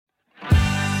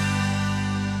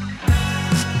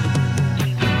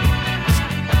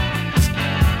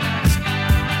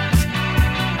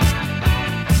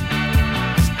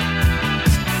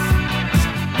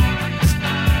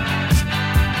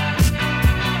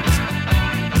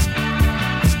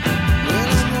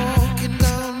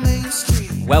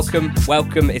Welcome.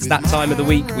 It's that time of the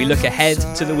week. We look ahead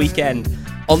to the weekend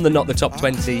on the Not the Top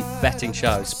 20 betting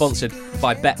show, sponsored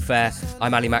by Betfair.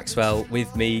 I'm Ali Maxwell,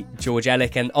 with me, George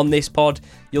Ellick, and on this pod,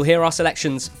 you'll hear our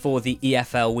selections for the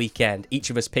EFL weekend. Each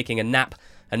of us picking a nap,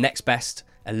 a next best,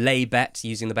 a lay bet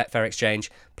using the Betfair exchange,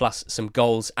 plus some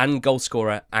goals and goal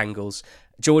scorer angles.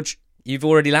 George, you've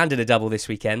already landed a double this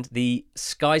weekend, the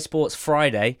Sky Sports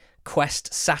Friday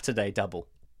Quest Saturday double.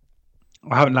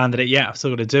 I haven't landed it yet. I've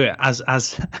still got to do it.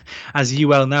 As you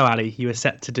well know, Ali, you were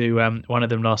set to do one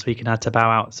of them last week and had to bow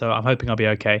out. So I'm hoping I'll be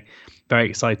okay. Very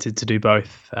excited to do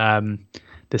both. The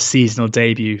seasonal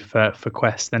debut for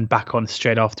Quest, then back on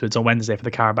straight afterwards on Wednesday for the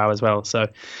Carabao as well. So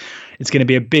it's going to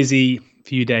be a busy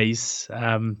few days.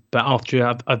 But after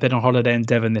I've been on holiday in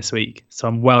Devon this week, so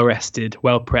I'm well rested,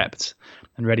 well prepped,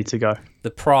 and ready to go. The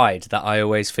pride that I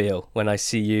always feel when I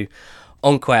see you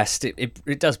on Quest,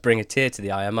 it does bring a tear to the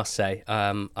eye, I must say.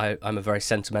 I'm a very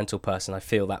sentimental person. I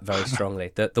feel that very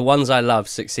strongly. The ones I love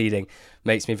succeeding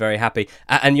makes me very happy.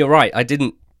 And you're right, I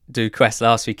didn't do Quest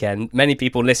last weekend. Many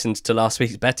people listened to last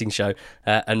week's betting show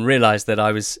and realised that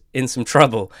I was in some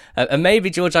trouble. And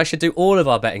maybe, George, I should do all of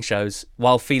our betting shows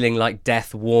while feeling like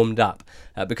death warmed up.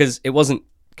 Because it wasn't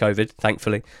COVID,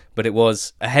 thankfully, but it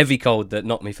was a heavy cold that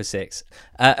knocked me for six.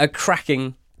 A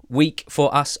cracking week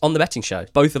for us on the betting show.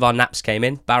 Both of our naps came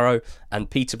in, Barrow and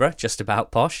Peterborough, just about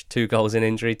posh, 2 goals in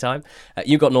injury time.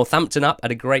 You got Northampton up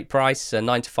at a great price,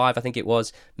 9-5 I think it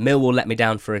was. Millwall let me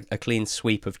down for a clean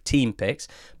sweep of team picks,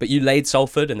 but you laid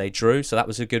Salford and they drew, so that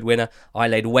was a good winner. I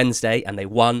laid Wednesday and they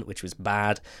won, which was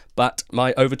bad, but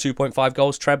my over 2.5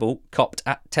 goals treble copped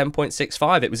at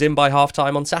 10.65. It was in by half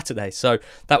time on Saturday, so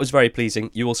that was very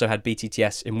pleasing. You also had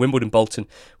BTTS in Wimbledon Bolton,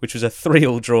 which was a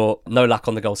 3-3 draw. No luck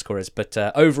on the goal scorers, but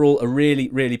overall a really,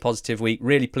 really positive week,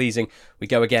 really pleasing. We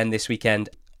go again this weekend.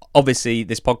 Obviously,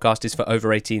 this podcast is for over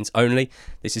 18s only.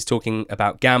 This is talking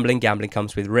about gambling. Gambling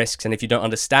comes with risks, and if you don't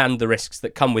understand the risks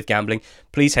that come with gambling,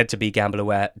 please head to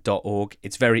begambleaware.org.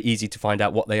 It's very easy to find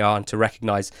out what they are and to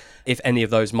recognise if any of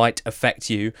those might affect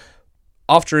you.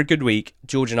 After a good week,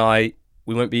 George and I,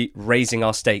 we won't be raising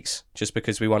our stakes just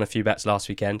because we won a few bets last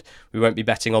weekend. We won't be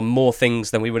betting on more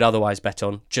things than we would otherwise bet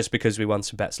on just because we won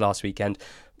some bets last weekend.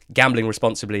 Gambling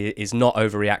responsibly is not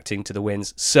overreacting to the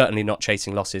wins, certainly not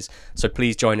chasing losses. So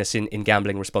please join us in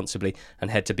gambling responsibly and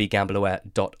head to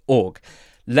begambleaware.org.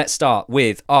 Let's start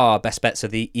with our best bets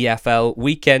of the EFL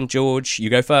weekend. George, you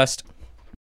go first.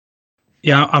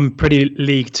 Yeah, I'm pretty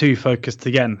League 2 focused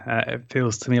again. It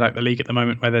feels to me like the league at the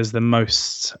moment where there's the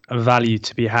most value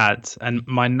to be had. And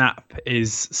my nap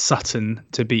is Sutton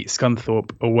to beat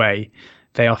Scunthorpe away.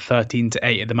 They are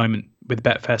 13-8 at the moment with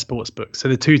Betfair Sportsbook. So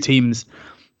the two teams,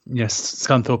 yes,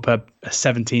 Scunthorpe are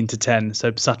 17-10.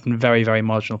 So Sutton very, very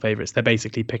marginal favourites. They're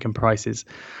basically picking prices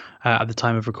at the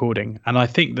time of recording. And I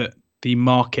think that the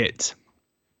market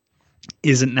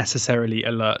isn't necessarily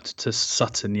alert to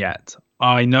Sutton yet.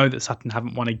 I know that Sutton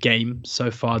haven't won a game so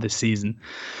far this season,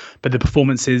 but the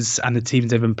performances and the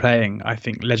teams they've been playing, I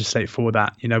think, legislate for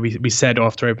that. You know, we said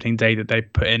after opening day that they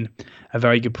put in a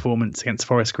very good performance against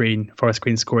Forest Green. Forest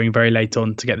Green scoring very late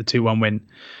on to get the 2-1 win.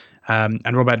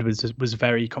 And Rob Edwards was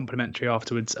very complimentary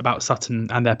afterwards about Sutton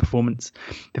and their performance.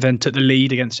 They then took the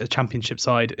lead against a championship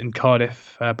side in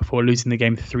Cardiff before losing the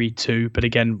game 3-2. But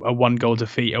again, a 1-goal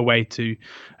defeat away to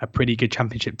a pretty good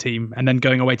championship team. And then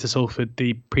going away to Salford,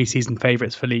 the pre-season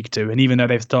favourites for League 2. And even though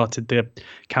they've started the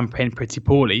campaign pretty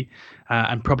poorly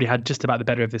and probably had just about the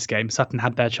better of this game, Sutton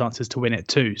had their chances to win it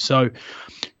too. So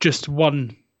just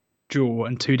one draw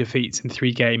and 2 defeats in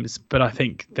 3 games, but I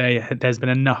think there's been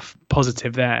enough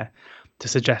positive there to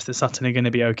suggest that Sutton are going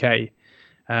to be okay.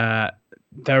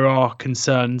 There are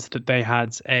concerns that they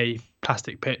had a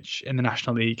plastic pitch in the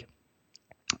National League,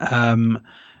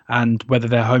 and whether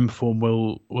their home form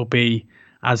will be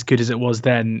as good as it was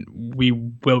then, we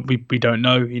don't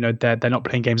know. You know, they're not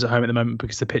playing games at home at the moment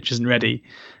because the pitch isn't ready.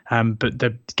 But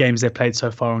the games they've played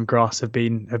so far on grass have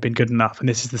been good enough, and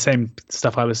this is the same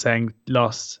stuff I was saying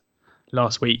last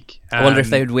week. I wonder if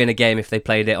they would win a game if they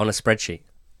played it on a spreadsheet.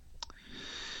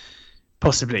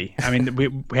 Possibly. I mean,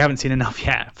 we haven't seen enough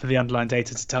yet for the underlying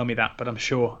data to tell me that, but I'm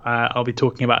sure I'll be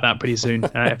talking about that pretty soon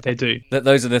if they do.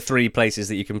 Those are the 3 places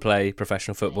that you can play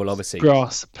professional football, obviously.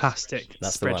 Grass, plastic,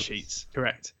 that's spreadsheets,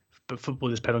 correct. But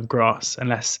football is played on grass,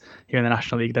 unless you're in the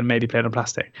National League, then maybe played on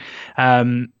plastic. Yeah,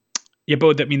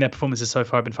 but I mean, their performances so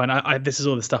far have been fine. This is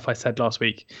all the stuff I said last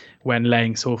week when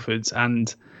laying Salford's,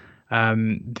 and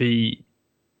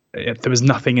there was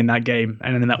nothing in that game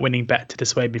and in that winning bet to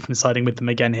dissuade me from siding with them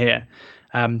again here.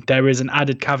 There is an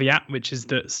added caveat, which is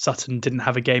that Sutton didn't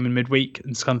have a game in midweek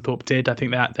and Scunthorpe did. I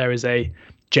think that there is a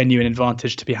genuine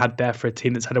advantage to be had there for a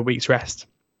team that's had a week's rest.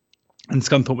 And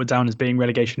Scunthorpe were down as being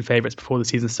relegation favourites before the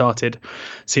season started.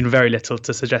 Seen very little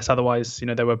to suggest otherwise.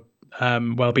 They were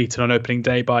well beaten on opening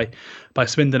day by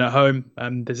Swindon at home.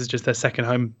 This is just their second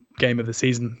home game of the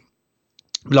season.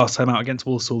 Last time out against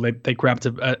Walsall, they grabbed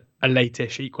a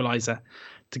late-ish equaliser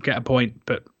to get a point,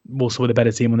 but Walsall were the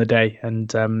better team on the day.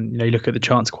 And you look at the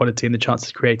chance quality and the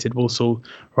chances created. Walsall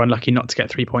were unlucky not to get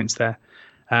 3 points there.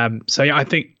 So yeah, I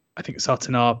think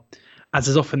Sutton are, as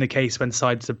is often the case when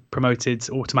sides are promoted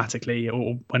automatically,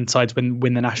 or when sides win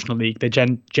the National League, they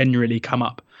generally come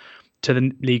up to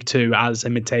the League Two as a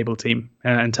mid-table team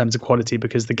in terms of quality,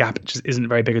 because the gap just isn't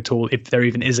very big at all, if there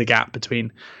even is a gap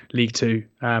between League Two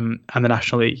and the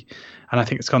National League. And I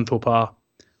think Scunthorpe are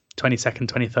 22nd,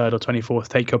 23rd or 24th,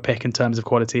 take your pick in terms of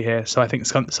quality here. So I think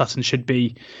Sutton should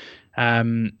be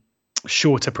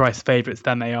shorter price favourites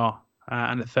than they are.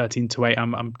 And at 13-8,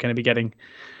 I'm going to be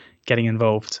getting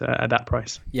involved at that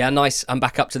price. Yeah, nice. I'm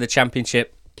back up to the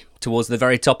Championship, towards the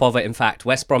very top of it. In fact,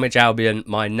 West Bromwich Albion,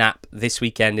 my nap this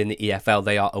weekend in the EFL.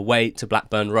 They are away to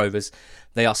Blackburn Rovers.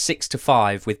 They are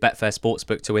 6-5 with Betfair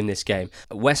Sportsbook to win this game.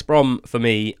 West Brom, for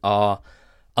me, are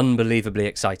unbelievably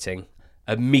exciting.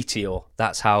 A meteor,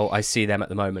 that's how I see them at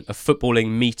the moment. A footballing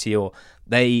meteor.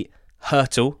 They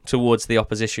hurtle towards the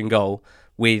opposition goal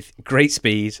with great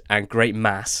speed and great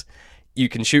mass. You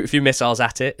can shoot a few missiles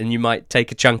at it and you might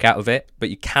take a chunk out of it, but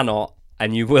you cannot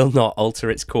and you will not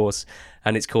alter its course,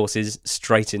 and its course is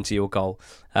straight into your goal.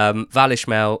 Val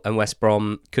Ishmael and West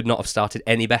Brom could not have started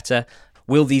any better.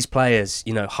 Will these players,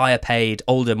 higher paid,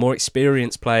 older, more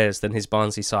experienced players than his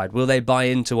Barnsley side, will they buy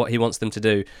into what he wants them to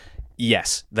do?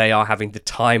 Yes, they are having the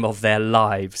time of their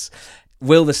lives.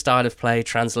 Will the style of play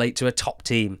translate to a top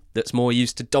team that's more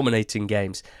used to dominating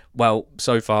games? Well,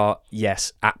 so far,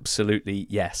 yes, absolutely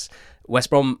yes. West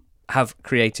Brom have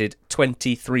created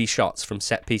 23 shots from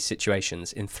set-piece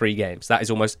situations in 3 games. That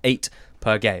is almost 8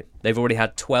 per game. They've already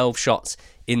had 12 shots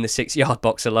in the 6-yard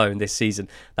box alone this season.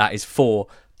 That is 4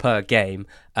 per game.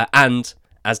 And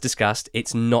as discussed,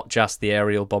 it's not just the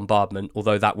aerial bombardment,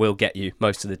 although that will get you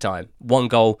most of the time. 1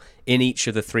 goal in each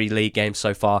of the 3 league games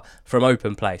so far from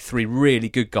open play. 3 really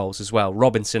good goals as well.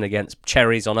 Robinson against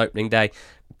Cherries on opening day,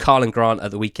 Carlin Grant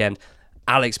at the weekend,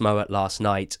 Alex Mowat last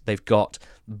night. They've got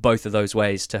both of those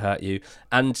ways to hurt you.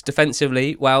 And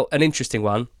defensively, well, an interesting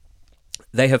one.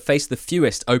 They have faced the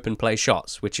fewest open play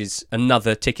shots, which is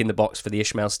another tick in the box for the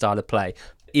Ishmael style of play.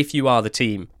 If you are the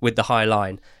team with the high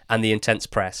line and the intense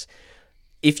press,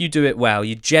 if you do it well,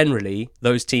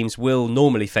 those teams will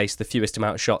normally face the fewest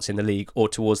amount of shots in the league or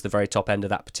towards the very top end of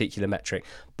that particular metric.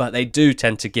 But they do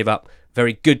tend to give up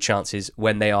very good chances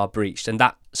when they are breached. And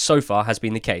that so far has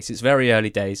been the case. It's very early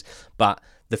days, but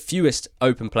the fewest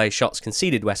open play shots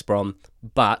conceded West Brom,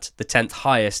 but the 10th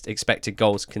highest expected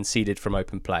goals conceded from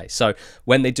open play. So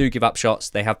when they do give up shots,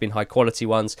 they have been high quality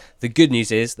ones. The good news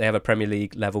is they have a Premier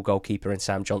League level goalkeeper in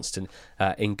Sam Johnston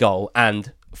in goal,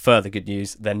 and further good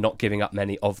news, they're not giving up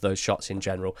many of those shots in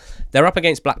general. They're up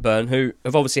against Blackburn, who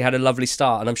have obviously had a lovely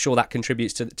start, and I'm sure that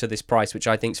contributes to this price, which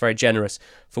I think is very generous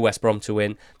for West Brom to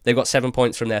win. They've got 7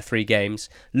 points from their 3 games.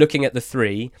 Looking at the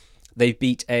 3, they've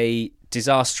beat a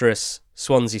disastrous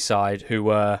Swansea side who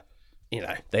were,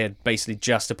 they had basically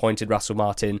just appointed Russell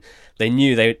Martin. They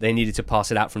knew they needed to pass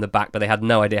it out from the back, but they had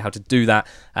no idea how to do that,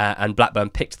 and Blackburn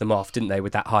picked them off, didn't they,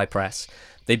 with that high press.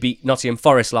 They beat Nottingham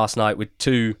Forest last night with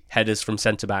 2 headers from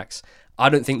centre-backs. I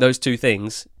don't think those 2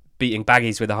 things, beating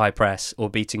Baggies with a high press or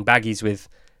beating Baggies with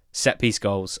set-piece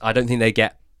goals, I don't think they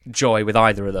get joy with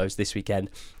either of those this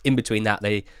weekend. In between that,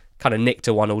 they kind of nicked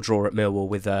a 1-1 draw at Millwall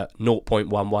with a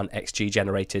 0.11 XG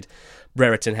generated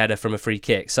Brereton header from a free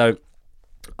kick. So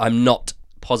I'm not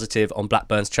positive on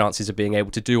Blackburn's chances of being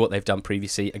able to do what they've done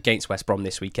previously against West Brom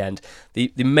this weekend.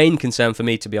 The main concern for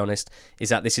me, to be honest, is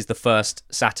that this is the first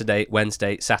Saturday,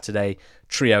 Wednesday, Saturday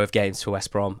trio of games for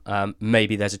West Brom.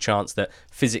 Maybe there's a chance that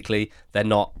physically they're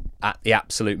not at the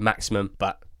absolute maximum,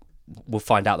 but we'll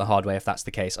find out the hard way if that's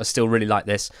the case. I still really like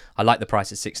this. I like the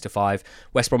price at 6-5.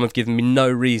 West Brom have given me no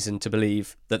reason to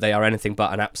believe that they are anything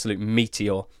but an absolute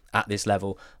meteor at this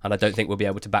level, and I don't think we'll be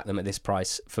able to back them at this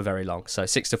price for very long. So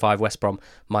 6-5 West Brom,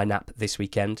 my nap this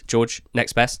weekend. George,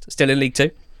 next best, still in League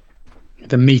 2?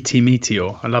 The meaty meteor,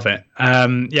 I love it.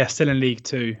 Still in League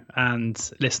 2,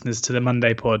 and listeners to the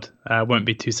Monday pod won't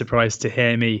be too surprised to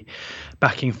hear me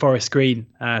backing Forest Green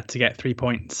to get 3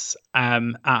 points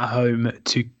at home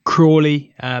to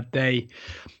Crawley. They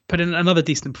put in another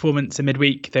decent performance in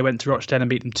midweek. They went to Rochdale and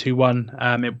beat them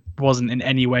 2-1. It wasn't in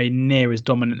any way near as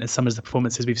dominant as some of the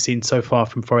performances we've seen so far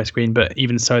from Forest Green, but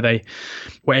even so, they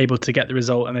were able to get the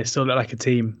result, and they still look like a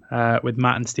team with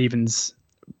Matt and Stevens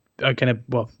are going to,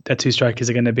 well, their two strikers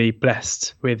are going to be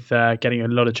blessed with getting a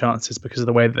lot of chances because of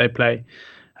the way that they play.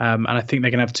 And I think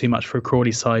they're going to have too much for a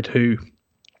Crawley side who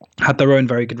had their own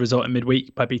very good result in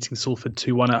midweek by beating Salford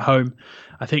 2-1 at home.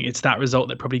 I think it's that result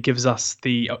that probably gives us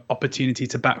the opportunity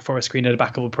to back Forest Green at a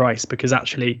backable price, because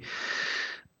actually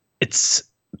it's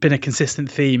been a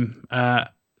consistent theme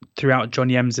throughout John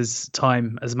Yems's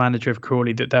time as manager of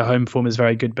Crawley that their home form is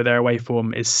very good, but their away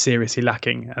form is seriously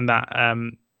lacking. And that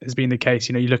has been the case.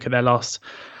 You look at their last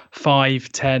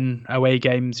 5-10 away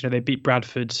games. They beat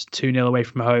Bradford 2-0 away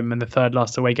from home in the third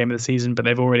last away game of the season, but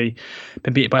they've already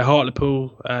been beaten by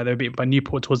Hartlepool. They were beaten by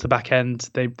Newport towards the back end.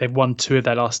 They've won 2 of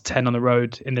their last 10 on the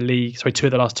road in the league. 2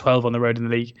 of their last 12 on the road in the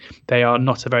league. They are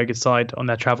not a very good side on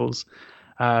their travels.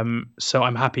 So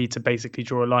I'm happy to basically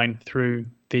draw a line through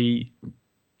the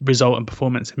result and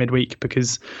performance in midweek,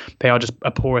 because they are just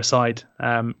a poorer side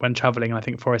when travelling. And I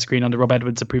think Forest Green under Rob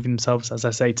Edwards are proving themselves, as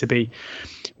I say, to be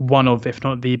one of, if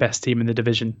not the best team in the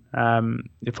division.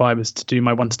 If I was to do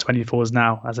my 1-24s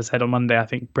now, as I said on Monday, I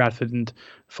think Bradford and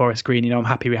Forest Green, I'm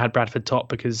happy we had Bradford top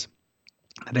because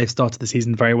they've started the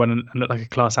season very well and look like a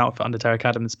class outfit under Derek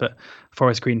Adams, but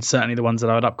Forest Green certainly the ones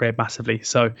that I would upgrade massively.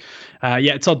 So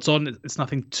it's odds on. It's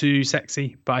nothing too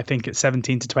sexy, but I think at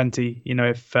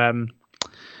 17-20,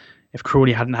 if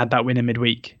Crawley hadn't had that win in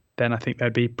midweek, then I think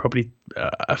they'd be probably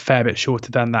a fair bit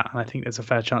shorter than that. And I think there's a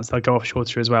fair chance they'll go off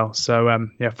shorter as well. So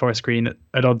Forest Green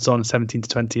at odds on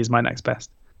 17-20 is my next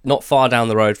best. Not far down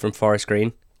the road from Forest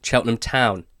Green, Cheltenham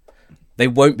Town. They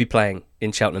won't be playing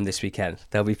in Cheltenham this weekend.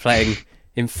 They'll be playing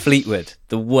in Fleetwood.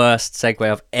 The worst segue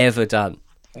I've ever done.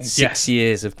 6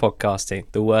 years of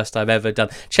podcasting. The worst I've ever done.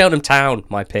 Cheltenham Town,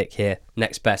 my pick here.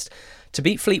 Next best. To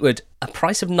beat Fleetwood, a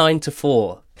price of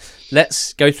 9-4.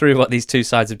 Let's go through what these two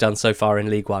sides have done so far in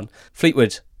League One.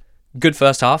 Fleetwood, good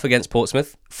first half against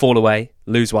Portsmouth, fall away,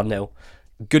 lose 1-0.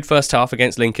 Good first half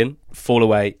against Lincoln, fall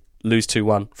away, lose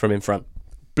 2-1 from in front.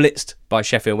 Blitzed by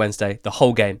Sheffield Wednesday the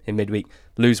whole game in midweek,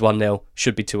 lose 1-0,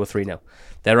 should be 2 or 3-0.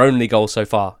 Their only goal so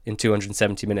far in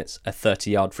 270 minutes, a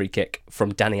 30-yard free kick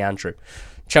from Danny Andrew.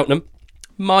 Cheltenham,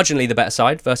 marginally the better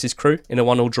side versus Crewe in a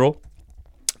 1-1 draw.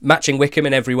 Matching Wickham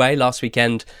in every way last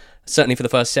weekend, certainly for the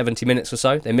first 70 minutes or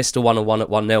so. They missed a 1-1 at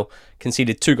 1-0,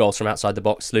 conceded 2 goals from outside the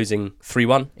box, losing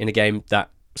 3-1 in a game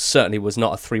that certainly was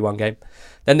not a 3-1 game.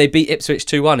 Then they beat Ipswich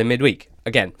 2-1 in midweek.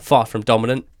 Again, far from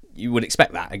dominant. You would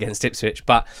expect that against Ipswich,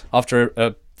 but after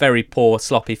a very poor,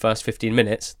 sloppy first 15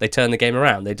 minutes, they turned the game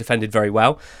around. They defended very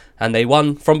well, and they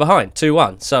won from behind,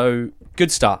 2-1. So,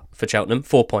 good start for Cheltenham,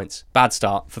 4 points. Bad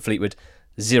start for Fleetwood,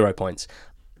 0 points.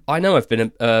 I know I've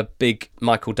been a big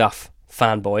Michael Duff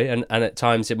fanboy, and at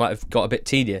times it might have got a bit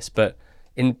tedious, but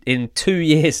in 2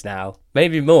 years now,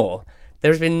 maybe more,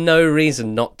 there has been no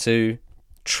reason not to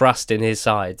trust in his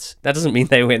sides. That doesn't mean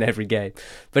they win every game,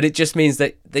 but it just means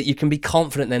that you can be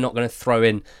confident they're not going to throw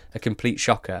in a complete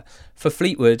shocker. For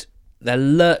Fleetwood, they're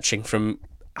lurching from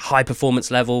high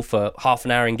performance level for half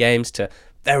an hour in games to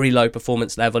very low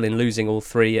performance level in losing all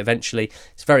 3 eventually.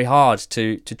 It's very hard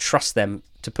to trust them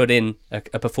to put in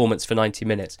a performance for 90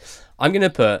 minutes. I'm going to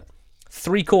put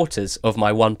 3/4 of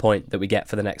my 1 point that we get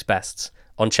for the next bests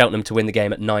on Cheltenham to win the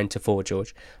game at 9-4,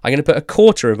 George. I'm going to put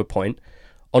 1/4 of a point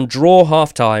on draw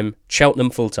half-time, Cheltenham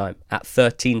full-time at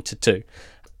 13-2.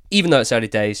 Even though it's early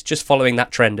days, just following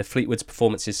that trend of Fleetwood's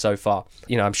performances so far.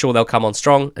 I'm sure they'll come on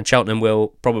strong, and Cheltenham will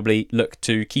probably look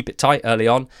to keep it tight early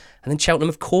on. And then Cheltenham,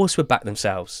 of course, would back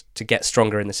themselves to get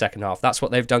stronger in the second half. That's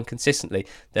what they've done consistently.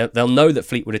 They'll know that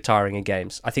Fleetwood are tiring in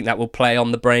games. I think that will play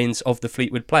on the brains of the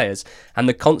Fleetwood players. And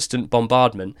the constant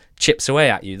bombardment chips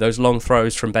away at you. Those long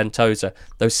throws from Ben Tozer,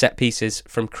 those set pieces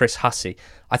from Chris Hussey.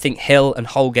 I think Hill and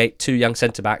Holgate, 2 young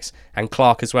centre-backs, and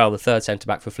Clark as well, the third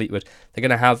centre-back for Fleetwood, they're going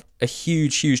to have a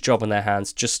huge, huge job on their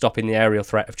hands just stopping the aerial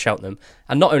threat of Cheltenham.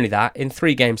 And not only that, in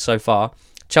 3 games so far,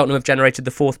 Cheltenham have generated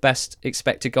the 4th best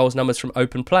expected goals numbers from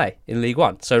open play in League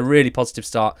One. So a really positive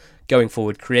start going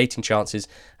forward, creating chances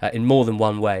in more than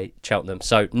one way, Cheltenham.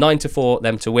 So 9-4,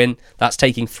 them to win. That's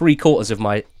taking 3/4 of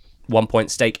my 1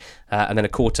 point stake, and then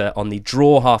 1/4 on the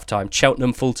draw half-time,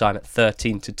 Cheltenham full-time at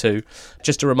 13-2.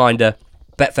 Just a reminder,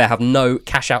 Betfair have no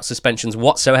cash-out suspensions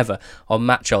whatsoever on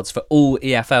match odds for all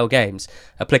EFL games,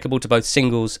 applicable to both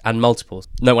singles and multiples.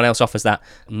 No one else offers that.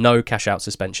 No cash-out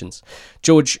suspensions.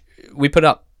 George, we put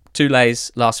up 2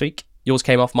 lays last week. Yours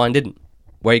came off, mine didn't.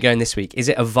 Where are you going this week? Is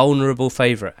it a vulnerable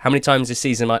favourite? How many times this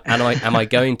season am I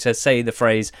going to say the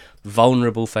phrase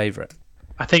vulnerable favourite?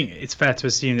 I think it's fair to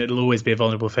assume that it'll always be a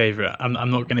vulnerable favourite. I'm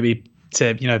not going to be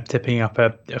tipping up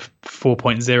a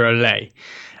 4.0 lay.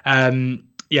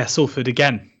 Yeah, Salford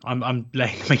again. I'm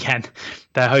laying them again.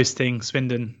 They're hosting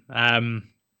Swindon.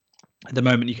 At the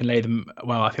moment, you can lay them.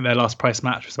 Well, I think their last price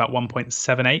match was about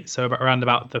 1.78, so around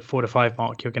about the 4 to 5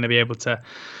 mark, you're going to be able to,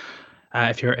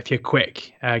 if you're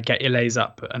quick, get your lays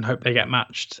up and hope they get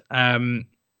matched.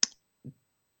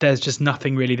 There's just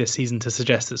nothing really this season to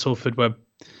suggest that Salford were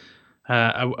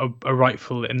a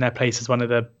rightful in their place as one of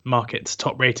the market's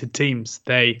top-rated teams.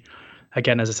 They,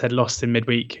 again, as I said, lost in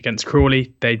midweek against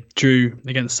Crawley. They drew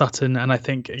against Sutton, and I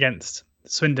think against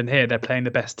Swindon here, they're playing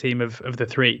the best team of the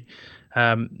three,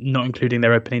 not including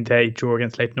their opening day draw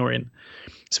against Leyton Orient.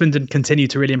 Swindon continue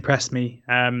to really impress me.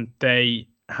 They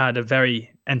had a very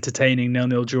entertaining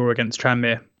 0-0 draw against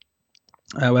Tranmere,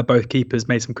 where both keepers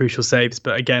made some crucial saves.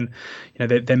 But again,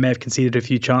 they may have conceded a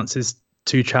few chances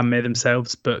to Tranmere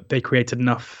themselves, but they created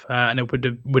enough, and it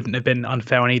wouldn't have been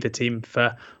unfair on either team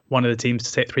for one of the teams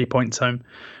to take 3 points home.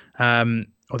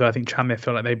 Although I think Tranmere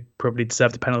feel like they probably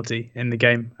deserved a penalty in the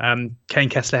game. Kane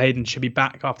Kessler-Hayden should be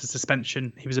back after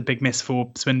suspension. He was a big miss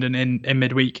for Swindon in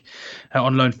midweek,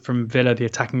 on loan from Villa. The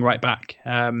attacking right back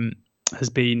has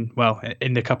been, well,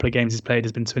 in the couple of games he's played,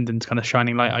 has been Swindon's kind of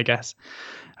shining light, I guess.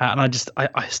 And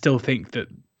I still think that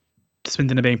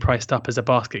Swindon are being priced up as a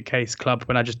basket case club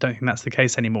when I just don't think that's the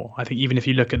case anymore. I think even if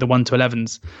you look at the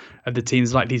 1-11s of the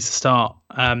teams likely to start,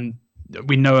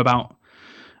 we know about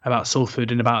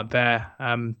Salford and about their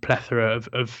plethora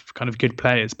of kind of good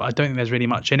players, but I don't think there's really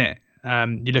much in it.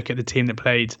 You look at the team that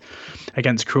played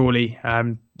against Crawley,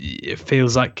 it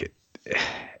feels like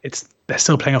they're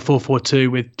still playing a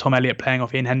 4-4-2 with Tom Elliott playing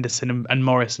off Ian Henderson and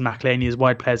Morris and McElhaney as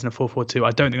wide players in a 4-4-2.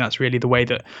 I don't think that's really the way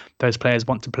that those players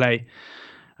want to play.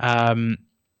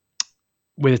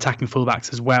 With attacking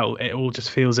fullbacks as well, it all just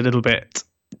feels a little bit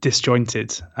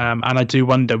disjointed. And I do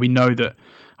wonder, we know that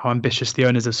how ambitious the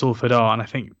owners of Salford are, and I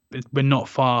think we're not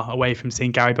far away from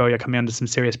seeing Gary Bowyer coming under some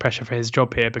serious pressure for his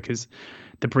job here, because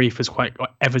the brief was quite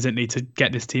evidently to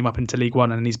get this team up into League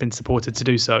One, and he's been supported to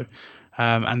do so.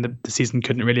 And the season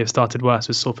couldn't really have started worse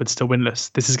with Salford still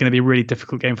winless. This is going to be a really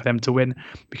difficult game for them to win.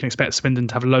 We can expect Swindon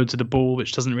to have loads of the ball,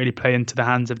 which doesn't really play into the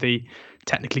hands of the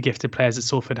technically gifted players that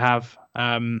Salford have.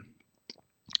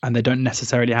 And they don't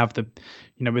necessarily have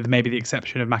with maybe the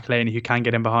exception of McElhaney, who can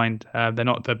get in behind. They're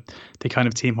not the kind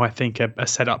of team who I think are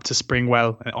set up to spring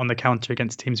well on the counter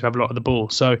against teams who have a lot of the ball.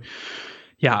 So,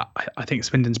 yeah, I think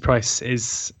Swindon's price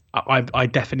is. I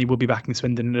definitely will be backing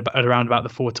Swindon at around about the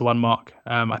 4-1 mark.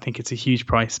 I think it's a huge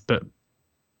price, but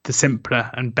the simpler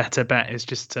and better bet is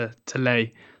just to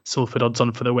lay Salford odds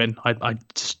on for the win. I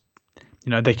just,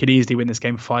 they could easily win this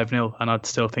game 5-0, and I'd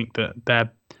still think that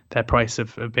their price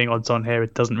of being odds on here,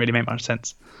 it doesn't really make much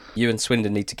sense. You and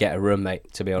Swindon need to get a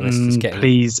roommate, to be honest.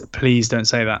 Please don't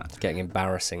say that. It's getting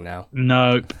embarrassing now.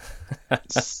 Nope.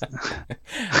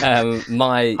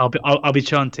 I'll be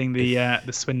chanting the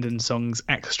Swindon songs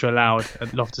extra loud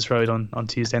at Loftus Road on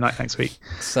Tuesday night next week.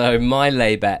 So my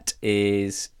lay bet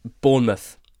is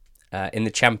Bournemouth in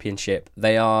the Championship.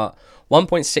 They are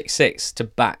 1.66 to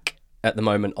back at the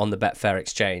moment on the Betfair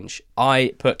exchange.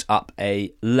 I put up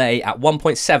a lay at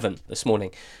 1.7 this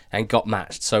morning and got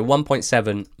matched. So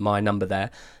 1.7, my number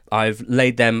there. I've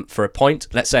laid them for a point.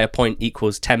 Let's say a point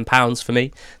equals £10 for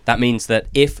me. That means that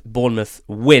if Bournemouth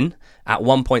win at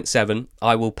 1.7,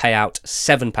 I will pay out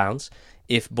 £7.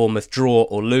 If Bournemouth draw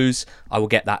or lose, I will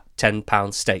get that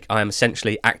 £10 stake. I am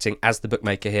essentially acting as the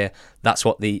bookmaker here. That's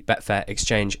what the Betfair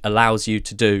exchange allows you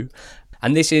to do.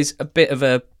 And this is a bit of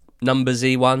a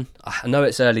numbersy one. I know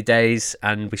it's early days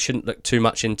and we shouldn't look too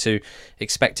much into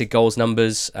expected goals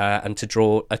numbers and to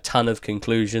draw a ton of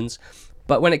conclusions.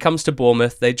 But when it comes to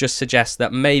Bournemouth, they just suggest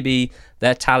that maybe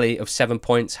their tally of 7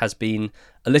 points has been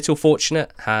a little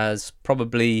fortunate, has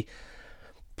probably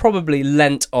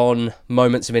lent on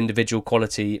moments of individual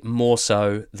quality more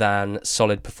so than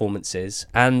solid performances.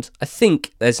 And I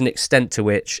think there's an extent to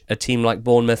which a team like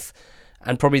Bournemouth,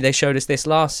 and probably they showed us this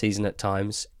last season at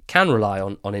times, can rely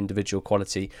on individual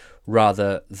quality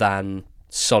rather than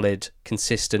solid,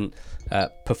 consistent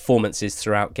performances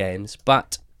throughout games.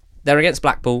 But they're against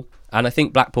Blackpool, and I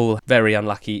think Blackpool very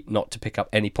unlucky not to pick up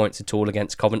any points at all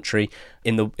against Coventry.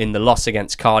 In the loss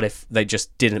against Cardiff, they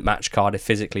just didn't match Cardiff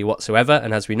physically whatsoever,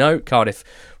 and as we know, Cardiff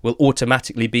will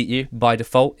automatically beat you by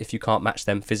default if you can't match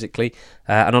them physically.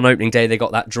 And on opening day, they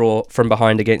got that draw from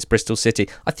behind against Bristol City.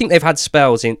 I think they've had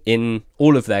spells in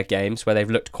all of their games where they've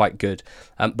looked quite good,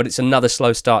 but it's another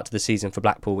slow start to the season for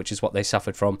Blackpool, which is what they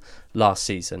suffered from last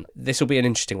season. This will be an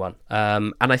interesting one,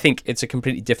 and I think it's a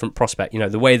completely different prospect.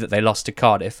 The way that they lost to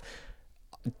Cardiff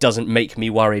doesn't make me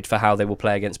worried for how they will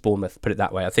play against Bournemouth, put it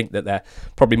that way. I think that they're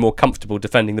probably more comfortable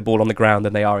defending the ball on the ground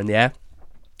than they are in the air.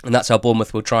 And that's how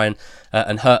Bournemouth will try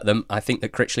and hurt them. I think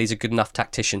that Critchley's a good enough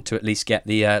tactician to at least get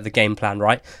the game plan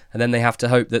right, and then they have to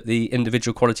hope that the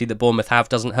individual quality that Bournemouth have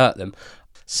doesn't hurt them.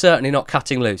 Certainly not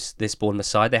cutting loose, this Bournemouth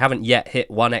side. They haven't yet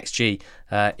hit 1 XG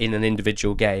in an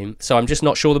individual game, so I'm just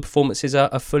not sure the performances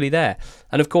are fully there.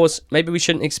 And of course, maybe we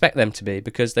shouldn't expect them to be,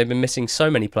 because they've been missing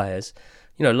so many players.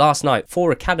 You know, last night,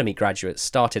 4 academy graduates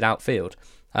started outfield.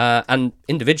 And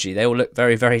individually, they all look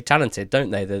very, very talented,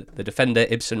 don't they? The defender,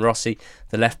 Ibsen Rossi,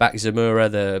 the left-back, Zamora,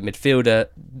 the midfielder,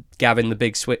 Gavin, the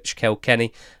big switch,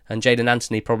 Kilkenny, and Jayden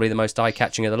Anthony, probably the most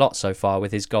eye-catching of the lot so far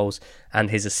with his goals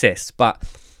and his assists. But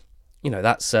you know,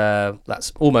 that's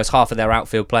almost half of their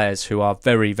outfield players who are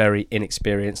very, very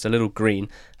inexperienced, a little green.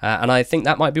 And I think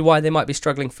that might be why they might be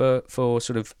struggling for sort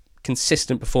of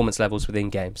consistent performance levels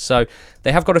within games. So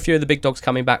they have got a few of the big dogs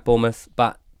coming back, Bournemouth,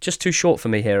 but just too short for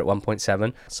me here at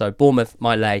 1.7. So Bournemouth,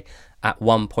 my lay at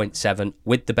 1.7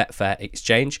 with the Betfair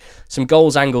exchange. Some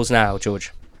goals angles now,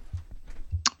 George.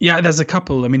 Yeah, there's a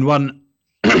couple. I mean, one,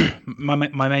 my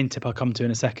main tip I'll come to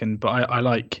in a second, but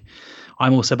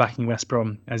I'm also backing West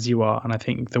Brom as you are, and I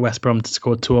think the West Brom to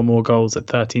score 2 or more goals at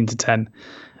 13-10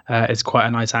 is quite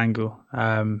a nice angle,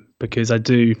 because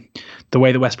the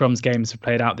way the West Brom's games have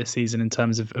played out this season in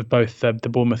terms of both the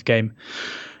Bournemouth game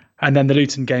and then the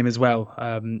Luton game as well,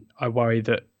 I worry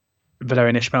that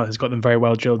Valérien Ismaël has got them very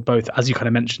well drilled, both, as you kind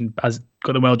of mentioned, has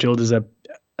got them well drilled as a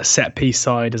set piece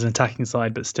side, as an attacking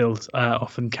side, but still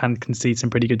often can concede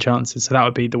some pretty good chances. So that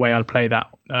would be the way I'd play that,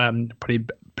 probably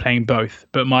playing both.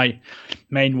 But my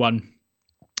main one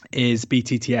is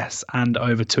BTTS and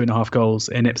over 2.5 goals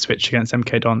in Ipswich against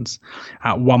MK Dons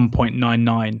at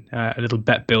 1.99, a little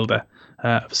bet builder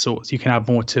of sorts. You can add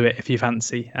more to it if you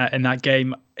fancy. In that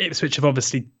game, Ipswich have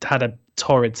obviously had a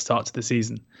torrid start to the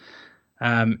season.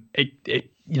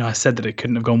 I said that it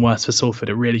couldn't have gone worse for Salford.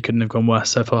 It really couldn't have gone worse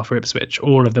so far for Ipswich.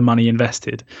 All of the money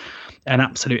invested, an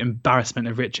absolute embarrassment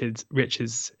of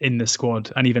riches in the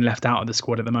squad, and even left out of the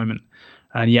squad at the moment.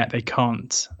 And yet they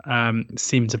can't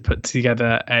seem to put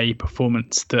together a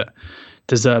performance that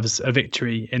deserves a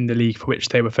victory in the league for which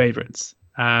they were favourites.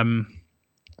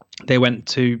 They went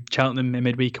to Cheltenham in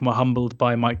midweek and were humbled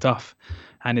by Mike Duff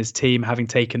and his team having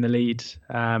taken the lead.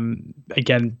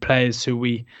 Again, players who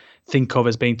we think of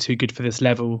as being too good for this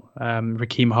level,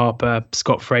 Raheem Harper,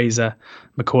 Scott Fraser,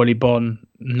 Macaulay Bonne,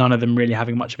 none of them really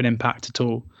having much of an impact at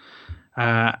all.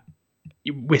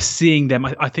 We're seeing them.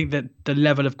 I think that the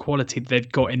level of quality that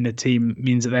they've got in the team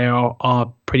means that they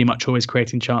are pretty much always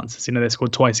creating chances. You know, they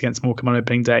scored twice against Morecambe on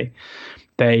opening day.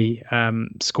 They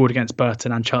scored against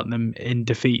Burton and Cheltenham in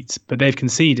defeat, but they've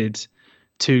conceded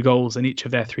 2 goals in each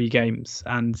of their 3 games.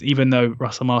 And even though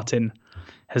Russell Martin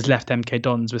has left MK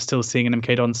Dons, we're still seeing an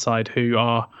MK Dons side who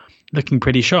are looking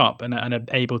pretty sharp and are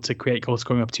able to create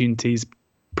goal-scoring opportunities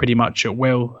pretty much at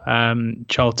will.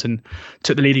 Charlton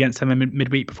took the lead against them in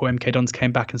midweek before MK Dons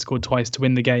came back and scored twice to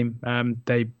win the game.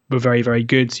 They were very, very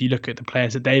good. So you look at the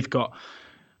players that they've got.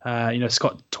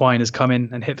 Scott Twine has come in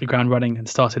and hit the ground running and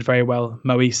started very well.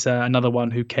 Mo Issa, another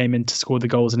one who came in to score the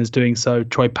goals and is doing so.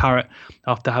 Troy Parrott,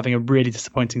 after having a really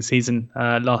disappointing season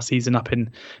last season up in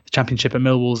the Championship at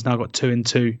Millwall's, now got 2 and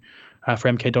 2 for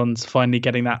MK Dons, finally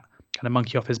getting that kind of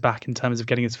monkey off his back in terms of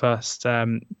getting his first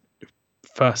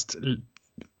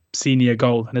senior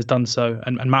goal, and has done so.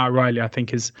 And Matt O'Reilly, I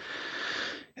think, is,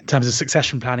 in terms of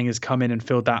succession planning, has come in and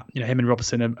filled that. You know, him and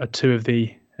Robertson are 2 of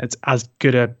the, it's as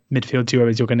good a midfield duo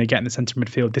as you're going to get in the centre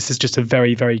midfield. This is just a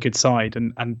very, very good side,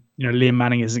 and Liam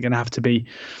Manning isn't going to have to be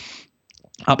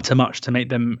up to much to make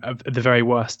them the very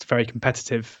worst, very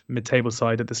competitive mid-table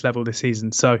side at this level this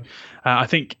season. So I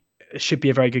think it should be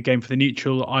a very good game for the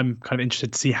neutral. I'm kind of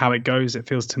interested to see how it goes. It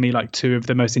feels to me like 2 of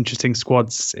the most interesting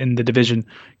squads in the division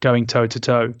going toe to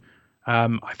toe.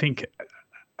 I think,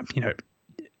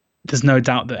 there's no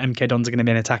doubt that MK Dons are going to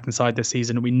be an attacking side this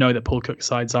season. We know that Paul Cook's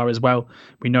sides are as well.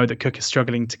 We know that Cook is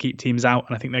struggling to keep teams out,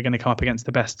 and I think they're going to come up against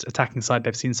the best attacking side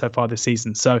they've seen so far this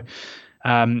season. So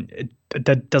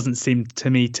there doesn't seem to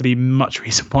me to be much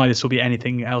reason why this will be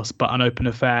anything else but an open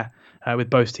affair, with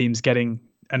both teams getting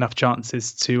enough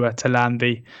chances to land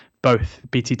both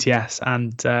BTTS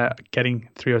and getting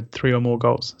three or more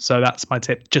goals. So that's my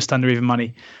tip, just under even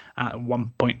money at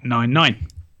 1.99.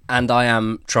 And I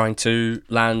am trying to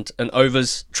land an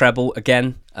overs treble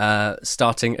again,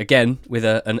 starting again with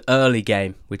an early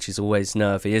game, which is always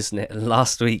nervy, isn't it?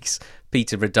 Last week's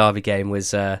Peterborough Derby game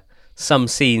was some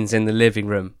scenes in the living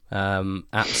room,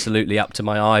 absolutely up to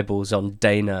my eyeballs on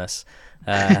day nurse.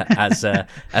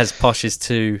 As Posh's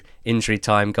 2 injury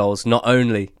time goals not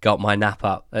only got my nap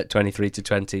up at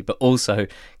 23-20, but also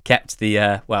kept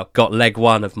got leg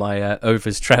 1 of my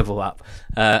overs treble up,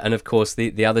 and of course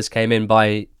the others came in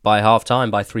by half time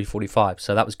by 3:45,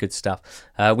 so that was good stuff.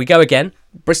 We go again.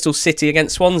 Bristol City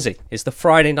against Swansea. It's the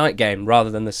Friday night game rather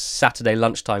than the Saturday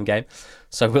lunchtime game.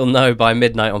 So we'll know by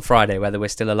midnight on Friday whether we're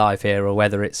still alive here or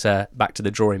whether it's back to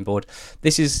the drawing board.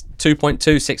 This is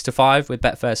 2.26 to 5 with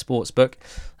Betfair Sportsbook.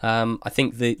 I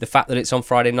think the fact that it's on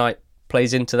Friday night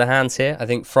plays into the hands here. I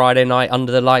think Friday night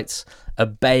under the lights, a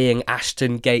baying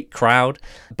Ashton Gate crowd.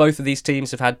 Both of these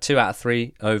teams have had 2 out of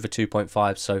 3 over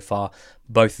 2.5 so far.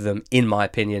 Both of them, in my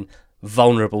opinion,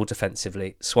 vulnerable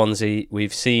defensively. Swansea,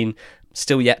 we've seen,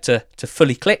 still yet to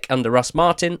fully click under Russ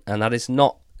Martin, and that is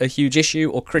not a huge issue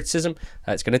or criticism.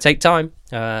 It's going to take time,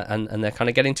 and they're kind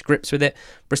of getting to grips with it.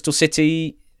 Bristol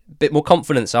City, a bit more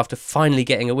confidence after finally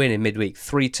getting a win in midweek,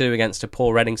 3-2 against a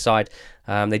poor Reading side.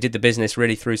 They did the business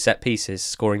really through set pieces,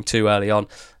 scoring 2 early on.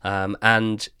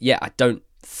 And yeah, I don't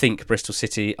think Bristol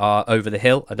City are over the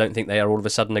hill. I don't think they are all of a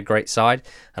sudden a great side,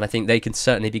 and I think they can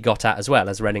certainly be got at as well,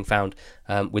 as Reading found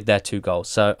with their 2 goals.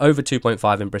 So over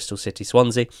 2.5 in Bristol City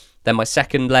Swansea. Then my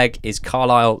second leg is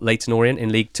Carlisle Leyton Orient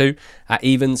in League 2 at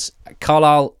evens.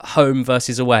 Carlisle home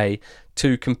versus away,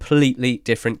 2 completely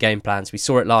different game plans. We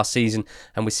saw it last season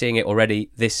and we're seeing it already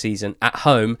this season. At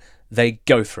home, they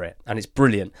go for it, and it's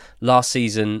brilliant. Last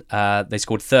season, they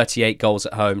scored 38 goals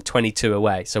at home, 22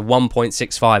 away, so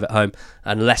 1.65 at home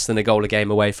and less than a goal a game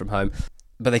away from home.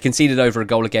 But they conceded over a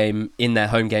goal a game in their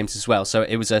home games as well, so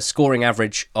it was a scoring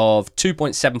average of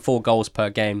 2.74 goals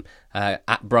per game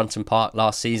at Brunton Park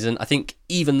last season. I think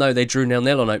even though they drew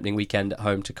 0-0 on opening weekend at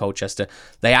home to Colchester,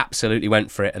 they absolutely went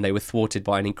for it, and they were thwarted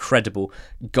by an incredible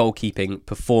goalkeeping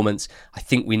performance. I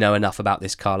think we know enough about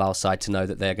this Carlisle side to know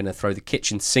that they're going to throw the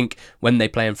kitchen sink when they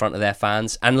play in front of their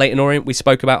fans. And Leyton Orient, we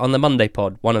spoke about on the Monday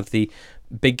pod, one of the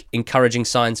big encouraging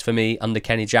signs for me under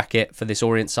Kenny Jackett for this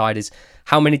Orient side is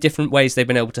how many different ways they've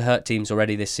been able to hurt teams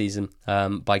already this season,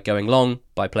 by going long,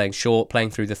 by playing short,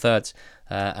 playing through the thirds.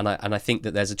 And I think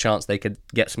that there's a chance they could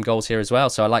get some goals here as well.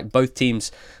 So I like both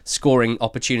teams scoring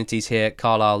opportunities here.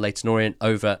 Carlisle, Leyton Orient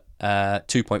over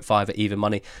 2.5 at even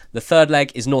money. The third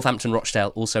leg is Northampton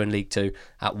Rochdale, also in League 2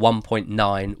 at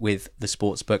 1.9 with the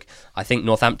Sportsbook. I think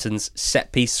Northampton's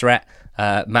set piece threat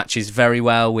matches very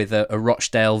well with a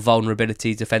Rochdale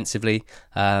vulnerability defensively.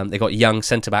 They got young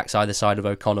centre-backs either side of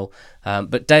O'Connell.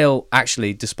 But Dale,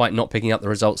 actually, despite not picking up the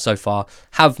results so far,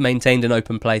 have maintained an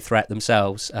open play threat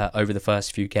themselves over the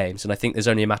first few games. And I think there's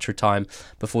only a matter of time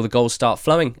before the goals start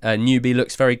flowing. Newby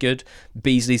looks very good.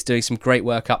 Beasley's doing some great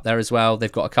work up there as well.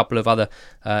 They've got a couple of other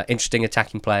interesting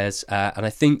attacking players. And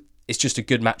I think it's just a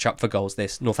good matchup for goals,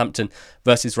 this. Northampton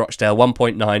versus Rochdale,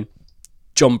 1.9.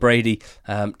 John Brady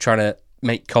trying to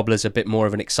make Cobblers a bit more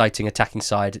of an exciting attacking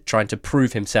side, trying to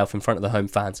prove himself in front of the home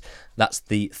fans. That's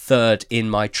the third in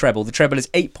my treble. The treble is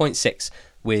 8.6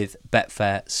 with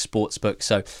Betfair Sportsbook,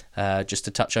 so just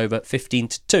a touch over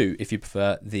 15-2 if you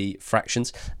prefer the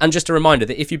fractions. And just a reminder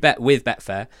that if you bet with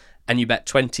Betfair and you bet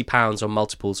 £20 on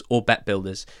multiples or bet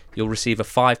builders, you'll receive a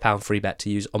 £5 free bet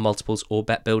to use on multiples or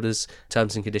bet builders.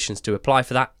 Terms and conditions to apply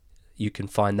for that. You can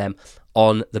find them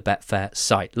on the Betfair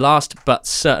site. Last but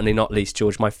certainly not least,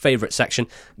 George, my favourite section,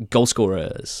 goal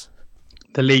scorers.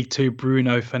 The League 2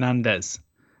 Bruno Fernandes.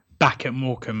 Back at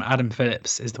Morecambe, Adam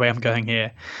Phillips is the way I'm going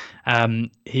here.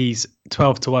 He's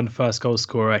 12-1 first goal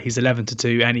scorer. He's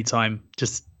 11-2 anytime.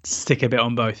 Just stick a bit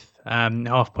on both.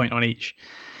 Half point on each.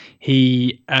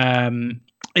 He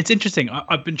it's interesting.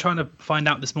 I've been trying to find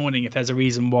out this morning if there's a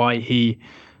reason why he,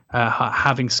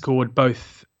 having scored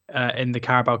both in the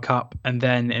Carabao Cup and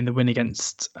then in the win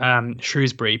against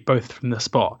Shrewsbury, both from the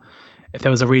spot, if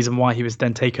there was a reason why he was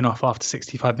then taken off after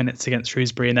 65 minutes against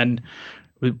Shrewsbury and then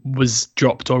was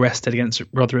dropped or rested against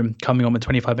Rotherham coming on with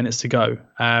 25 minutes to go.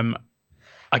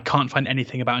 I can't find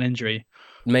anything about an injury.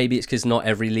 Maybe it's because not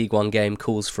every League One game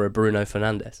calls for a Bruno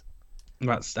Fernandes.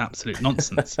 That's absolute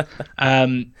nonsense.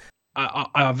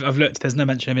 I've looked, there's no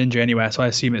mention of injury anywhere, so I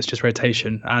assume it's just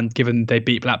rotation. And given they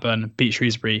beat Blackburn, beat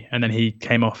Shrewsbury, and then he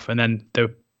came off, and then they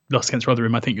lost against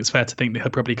Rotherham, I think it's fair to think that he'll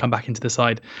probably come back into the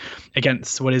side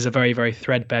against what is a very, very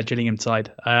threadbare Gillingham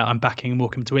side. I'm backing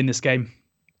Morecambe to win this game.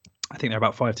 I think they're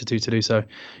about 5-2 to do so.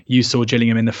 You saw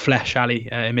Gillingham in the flesh, Ali,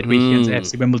 in midweek against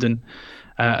AFC Wimbledon,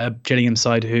 a Gillingham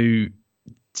side who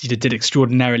did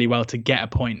extraordinarily well to get a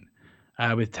point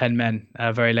with 10 men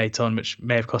very late on, which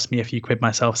may have cost me a few quid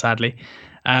myself, sadly.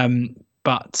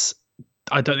 But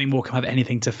I don't think Morecambe have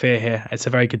anything to fear here. It's a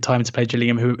very good time to play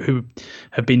Gillingham, who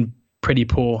have been pretty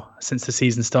poor since the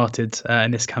season started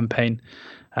in this campaign,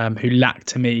 who lack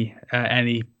to me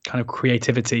any kind of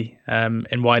creativity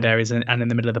in wide areas and in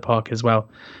the middle of the park as well.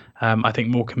 I think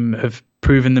Morecambe have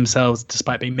proven themselves,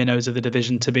 despite being minnows of the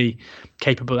division, to be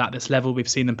capable at this level. We've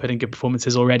seen them put in good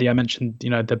performances already. I mentioned,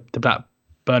 the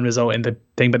Blackburn result in the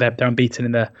thing, but they're unbeaten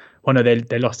in the. Well, no,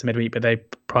 they lost in midweek, but they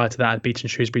prior to that had beaten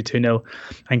Shrewsbury 2-0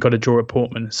 and got a draw at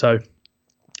Portman. So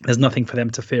there's nothing for them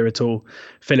to fear at all.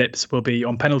 Phillips will be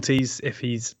on penalties if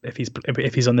he's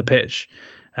on the pitch,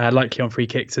 likely on free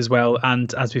kicks as well.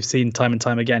 And as we've seen time and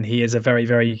time again, he is a very,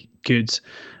 very good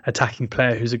attacking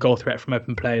player who's a goal threat from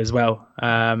open play as well.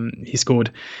 He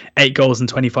scored 8 goals in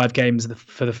 25 games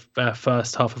for the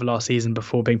first half of last season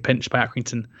before being pinched by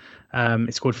Accrington.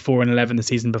 He scored 4 in 11 the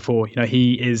season before.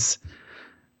 He is.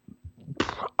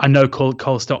 I know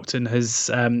Cole Stockton has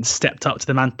stepped up to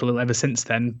the mantle ever since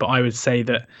then, but I would say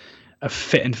that a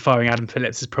fit and firing Adam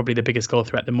Phillips is probably the biggest goal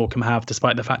threat that Morecambe have,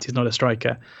 despite the fact he's not a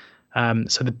striker.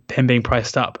 So him being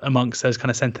priced up amongst those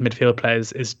kind of centre midfield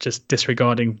players is just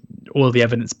disregarding all the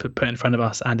evidence put in front of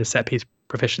us and his set piece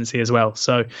proficiency as well.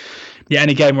 So, yeah,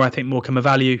 any game where I think Morecambe are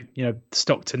value,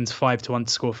 Stockton's 5-1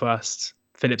 to score first,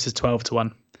 Phillips is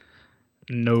 12-1.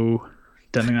 No.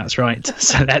 Don't think that's right.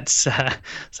 So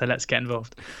let's get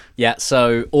involved. Yeah,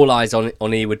 so all eyes on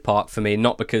Ewood Park for me,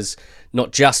 not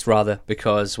just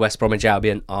because West Bromwich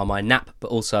Albion are my nap, but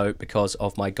also because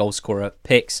of my goal scorer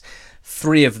picks.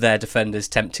 3 of their defenders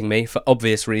tempting me for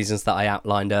obvious reasons that I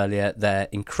outlined earlier. Their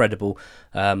incredible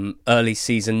early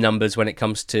season numbers when it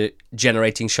comes to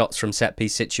generating shots from set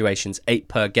piece situations, 8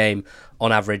 per game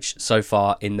on average so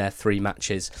far in their 3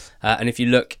 matches. And if you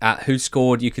look at who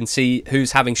scored, you can see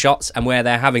who's having shots and where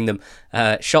they're having them.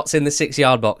 Shots in the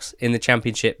 6-yard box in the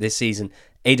Championship this season: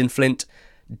 Aidan Flint,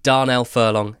 Darnell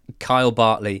Furlong, Kyle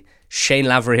Bartley, Shane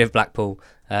Lavery of Blackpool,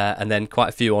 and then quite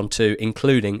a few on 2,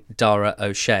 including Dara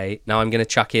O'Shea. Now I'm going to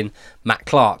chuck in Matt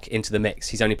Clark into the mix.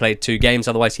 He's only played 2 games,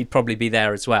 otherwise he'd probably be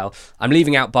there as well. I'm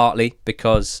leaving out Bartley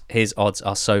because his odds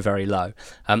are so very low.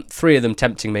 3 of them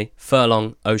tempting me: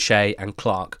 Furlong, O'Shea and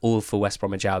Clark, all for West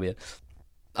Bromwich Albion.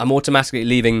 I'm automatically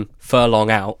leaving Furlong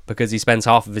out because he spends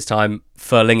half of his time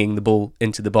furlinging the ball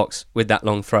into the box with that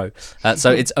long throw.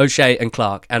 So it's O'Shea and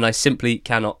Clark, and I simply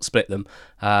cannot split them.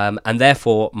 And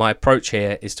therefore, my approach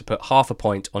here is to put half a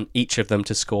point on each of them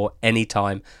to score any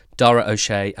time. Dara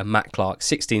O'Shea and Matt Clark,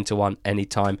 16-1 any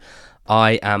time.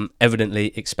 I am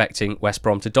evidently expecting West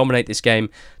Brom to dominate this game,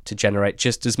 to generate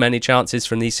just as many chances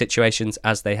from these situations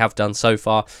as they have done so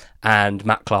far. And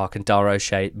Matt Clark and Dara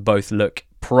O'Shea both look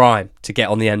prime to get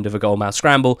on the end of a goalmouth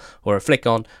scramble or a flick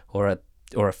on or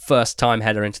a first time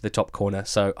header into the top corner.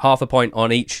 So half a point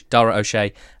on each, Dara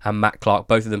O'Shea and Matt Clark,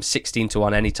 both of them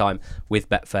 16-1 anytime with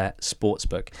Betfair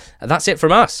Sportsbook. And that's it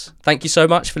from us. Thank you so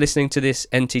much for listening to this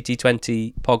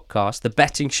NTT20 podcast, the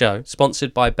betting show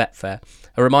sponsored by Betfair.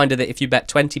 A reminder that if you bet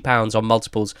 £20 on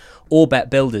multiples or bet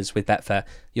builders with Betfair,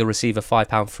 you'll receive a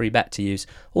 £5 free bet to use,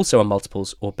 also on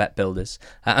multiples or bet builders.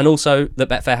 And also that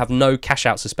Betfair have no cash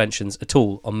out suspensions at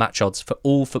all on match odds for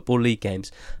all Football League games,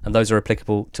 and those are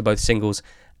applicable to both singles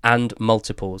and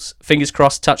multiples. Fingers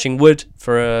crossed, touching wood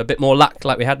for a bit more luck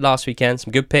like we had last weekend.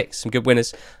 Some good picks, some good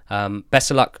winners.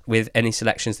 Best of luck with any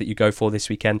selections that you go for this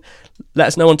weekend. Let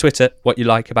us know on Twitter what you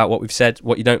like about what we've said,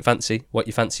 what you don't fancy, what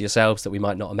you fancy yourselves that we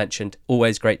might not have mentioned.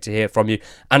 Always great to hear from you.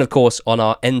 And of course on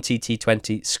our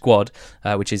NTT20 squad,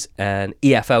 which is an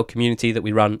EFL community that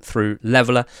we run through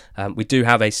Leveller. We do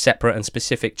have a separate and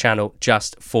specific channel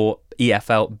just for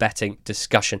EFL betting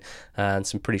discussion, and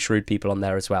some pretty shrewd people on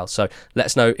there as well. So let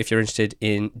us know if you're interested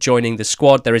in joining the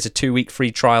squad. There is a 2-week free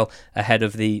trial ahead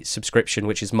of the subscription,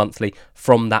 which is monthly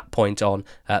from that point on.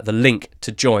 The link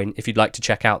to join, if you'd like to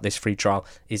check out this free trial,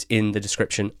 is in the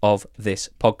description of this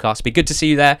podcast. Be good to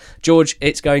see you there. George,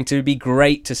 it's going to be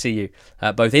great to see you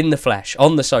both in the flesh,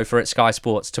 on the sofa at Sky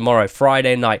Sports tomorrow,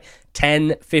 Friday night,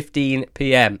 10:15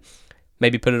 p.m.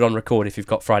 Maybe put it on record if you've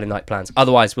got Friday night plans.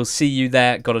 Otherwise, we'll see you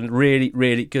there. Got a really,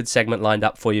 really good segment lined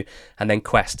up for you. And then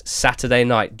Quest, Saturday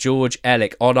night, George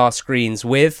Ellick on our screens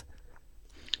with...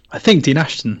 I think Dean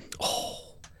Ashton.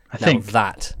 Oh, I think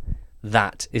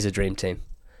that is a dream team.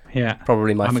 Yeah.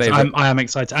 Probably my favourite. I am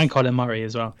excited. And Colin Murray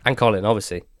as well. And Colin,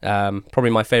 obviously. Probably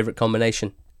my favourite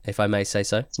combination, if I may say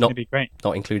so. It's going to be great.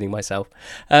 Not including myself.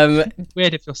 It's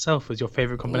weird if yourself was your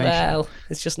favourite combination. Well,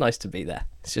 it's just nice to be there.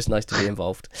 It's just nice to be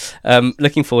involved.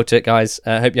 Looking forward to it, guys.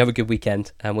 Hope you have a good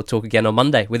weekend. And we'll talk again on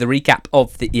Monday with a recap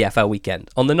of the EFL weekend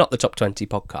on the Not the Top 20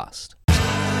 podcast.